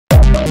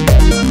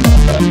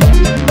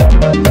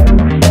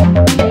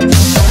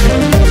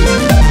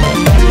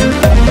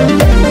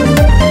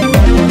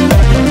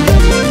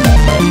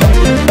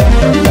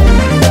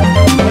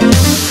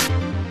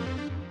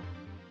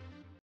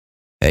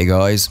Hey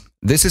guys,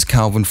 this is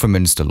Calvin from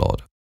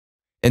InstaLOD.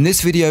 In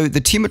this video, the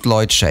team at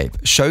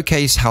Lightshape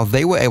showcased how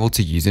they were able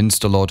to use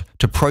InstaLOD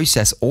to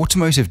process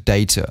automotive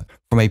data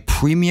from a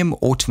premium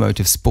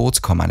automotive sports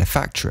car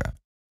manufacturer.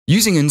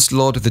 Using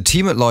InstaLOD, the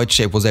team at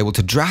Lightshape was able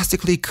to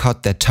drastically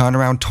cut their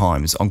turnaround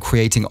times on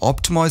creating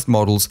optimized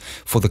models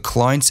for the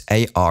client's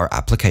AR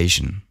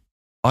application.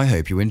 I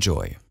hope you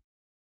enjoy.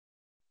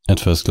 At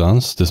first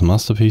glance, this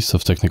masterpiece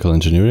of technical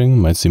engineering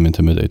might seem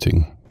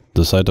intimidating.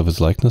 The sight of its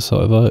likeness,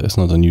 however, is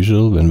not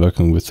unusual when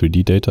working with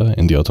 3D data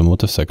in the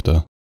automotive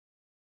sector.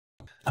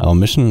 Our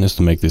mission is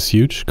to make these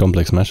huge,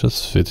 complex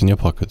meshes fit in your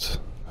pocket,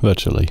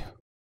 virtually.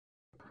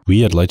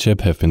 We at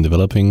Lightshape have been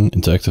developing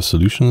interactive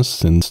solutions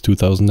since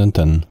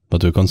 2010,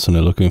 but we're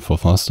constantly looking for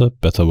faster,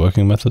 better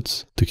working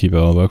methods to keep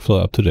our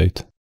workflow up to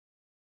date.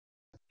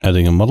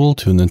 Adding a model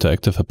to an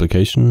interactive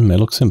application may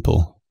look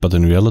simple, but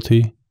in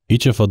reality,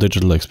 each of our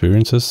digital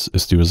experiences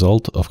is the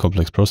result of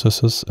complex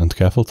processes and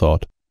careful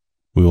thought.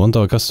 We want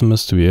our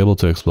customers to be able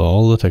to explore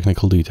all the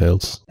technical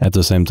details. At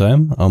the same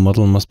time, our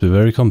model must be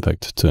very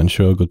compact to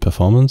ensure good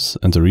performance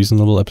and a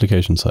reasonable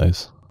application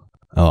size.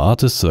 Our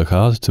artists work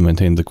hard to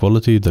maintain the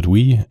quality that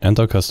we and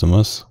our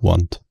customers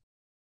want.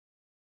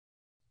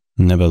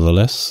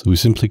 Nevertheless, we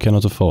simply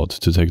cannot afford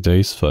to take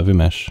days for every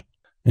mesh.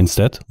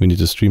 Instead, we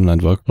need a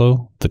streamlined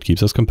workflow that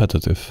keeps us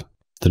competitive.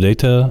 The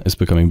data is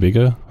becoming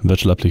bigger,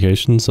 virtual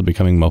applications are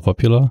becoming more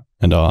popular,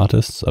 and our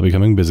artists are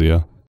becoming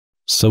busier.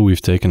 So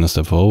we've taken a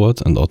step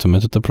forward and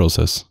automated the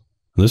process.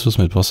 This was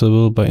made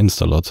possible by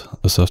InstaLOD,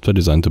 a software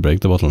designed to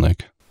break the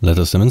bottleneck. Let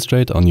us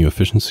demonstrate our new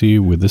efficiency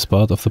with this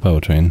part of the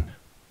powertrain.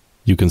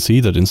 You can see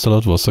that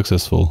InstaLOD was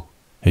successful.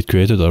 It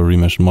created our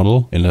remeshed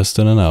model in less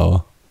than an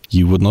hour.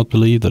 You would not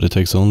believe that it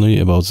takes only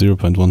about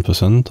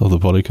 0.1% of the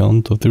poly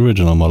count of the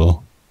original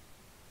model.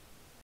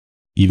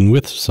 Even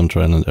with some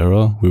trial and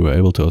error, we were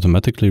able to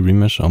automatically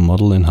remesh our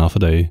model in half a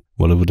day,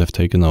 while it would have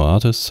taken our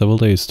artists several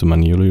days to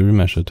manually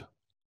remesh it.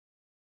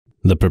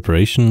 The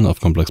preparation of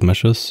complex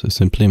meshes is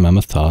simply a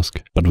mammoth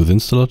task, but with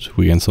InstaLOD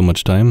we gain so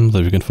much time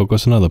that we can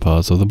focus on other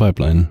parts of the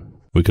pipeline.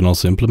 We can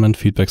also implement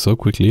feedback so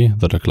quickly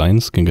that our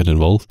clients can get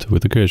involved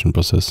with the creation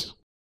process.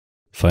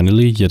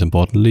 Finally, yet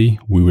importantly,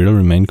 we will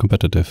remain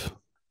competitive.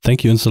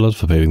 Thank you InstaLOD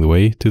for paving the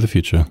way to the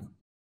future.